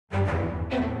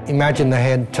Imagine the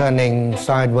head turning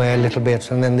sideways a little bit,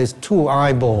 and then there's two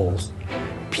eyeballs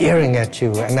peering at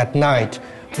you, and at night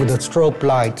with the strobe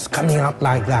lights coming out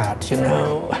like that, you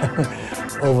know,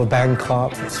 over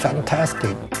Bangkok. It's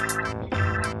fantastic.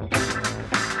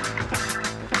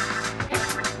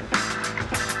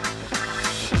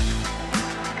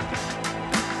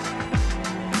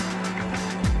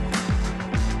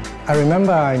 I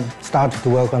remember I started to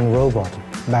work on a robot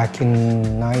back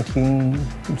in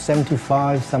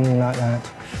 1975, something like that.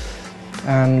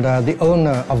 And the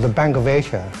owner of the Bank of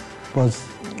Asia was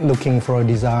looking for a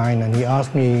design, and he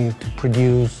asked me to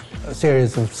produce a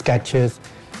series of sketches.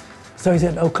 So he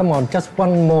said, oh, come on, just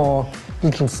one more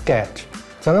little sketch.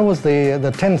 So that was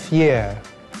the 10th year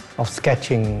of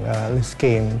sketching this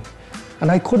scheme.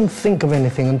 And I couldn't think of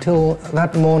anything until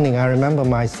that morning. I remember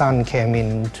my son came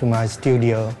into my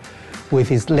studio with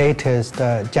his latest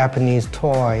Japanese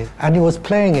toy, and he was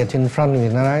playing it in front of me,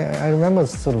 and I remember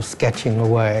sort of sketching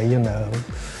away, you know,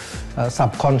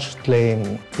 subconsciously,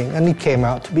 and it came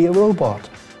out to be a robot.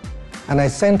 And I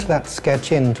sent that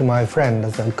sketch in to my friend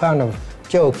as a kind of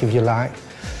joke, if you like.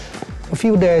 A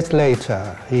few days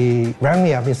later, he rang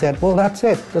me up and said, well, that's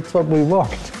it, that's what we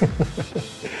want.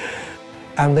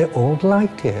 And they all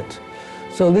liked it.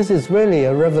 So this is really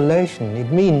a revelation.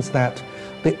 It means that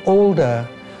the older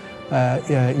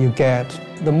you get,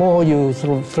 the more you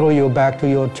sort of throw you back to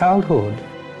your childhood.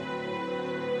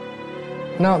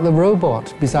 Now, the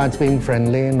robot, besides being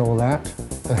friendly and all that,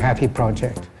 a happy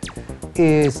project,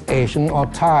 is Asian or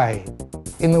Thai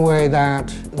in the way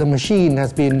that the machine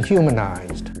has been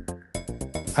humanized.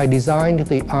 I designed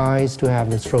the eyes to have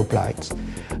the strobe lights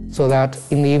so that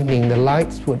in the evening the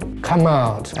lights would come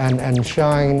out and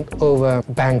shine over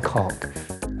Bangkok.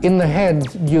 In the head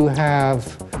you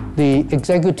have the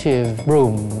executive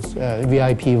rooms,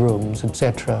 VIP rooms,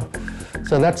 etc.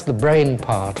 So that's the brain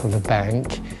part of the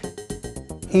bank.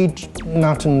 Each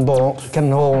nut and bolt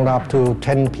can hold up to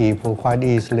 10 people quite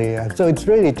easily, so it's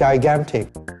really gigantic.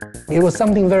 It was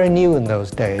something very new in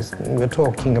those days. We're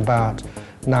talking about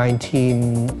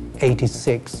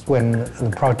 1986 when the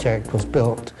project was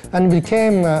built. And it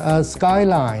became a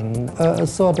skyline, a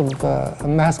sort of a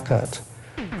mascot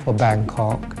for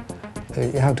Bangkok.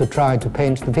 You have to try to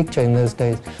paint the picture in those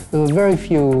days. There were very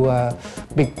few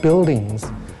big buildings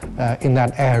in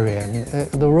that area.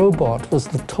 The robot was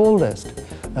the tallest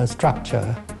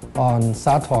structure on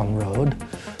Sathorn Road.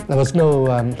 There was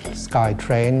no sky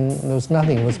train, there was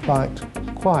nothing, it was quite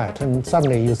quiet. And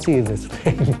suddenly you see this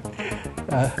thing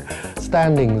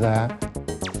standing there.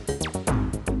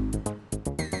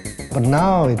 But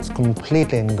now it's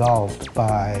completely engulfed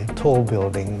by tall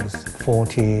buildings,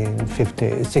 40,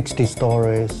 50, 60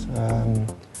 stories,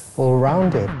 all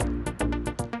around it.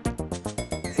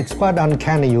 It's quite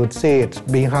uncanny. You would see it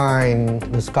behind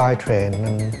the SkyTrain,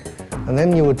 and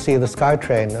then you would see the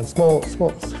SkyTrain, and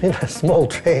small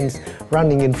trains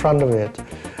running in front of it,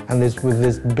 and with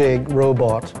this big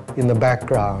robot in the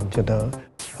background, you know.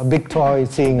 A big toy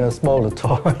seeing a smaller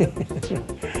toy.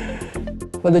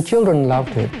 But the children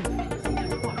loved it.